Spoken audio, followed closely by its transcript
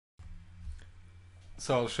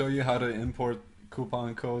So I'll show you how to import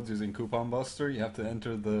coupon codes using Coupon Buster. You have to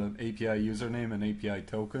enter the API username and API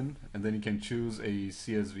token, and then you can choose a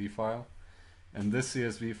CSV file. And this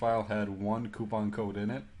CSV file had one coupon code in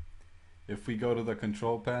it. If we go to the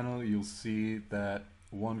control panel, you'll see that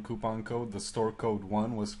one coupon code, the store code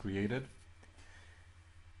 1, was created.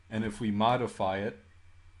 And if we modify it,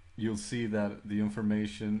 you'll see that the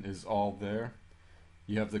information is all there.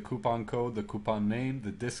 You have the coupon code, the coupon name, the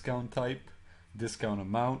discount type, discount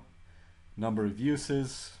amount, number of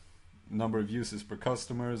uses per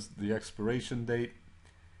customers, the expiration date,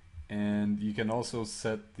 and you can also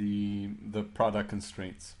set the product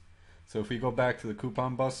constraints. So if we go back to the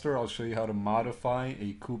Coupon Buster, I'll show you how to modify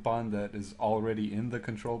a coupon that is already in the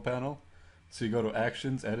control panel. So you go to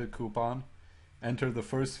Actions, Edit Coupon, enter the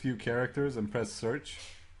first few characters and press Search,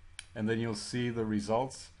 and then you'll see the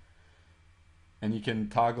results. And you can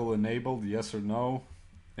toggle enabled, yes or no.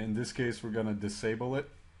 In this case, we're going to disable it.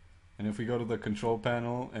 And if we go to the control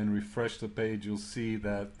panel and refresh the page, you'll see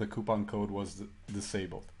that the coupon code was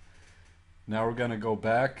disabled. Now we're going to go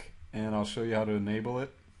back and I'll show you how to enable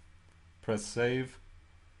it. Press save.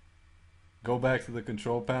 Go back to the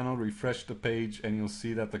control panel, refresh the page, and you'll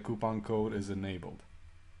see that the coupon code is enabled.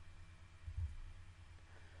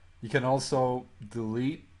 You can also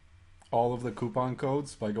delete all of the coupon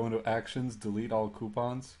codes by going to Actions, Delete All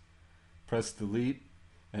Coupons. Press delete,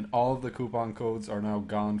 and all of the coupon codes are now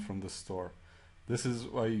gone from the store. This is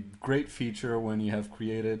a great feature when you have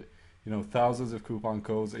created, thousands of coupon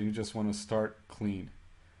codes and you just want to start clean.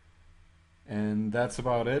 And that's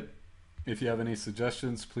about it. If you have any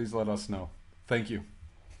suggestions, please let us know. Thank you.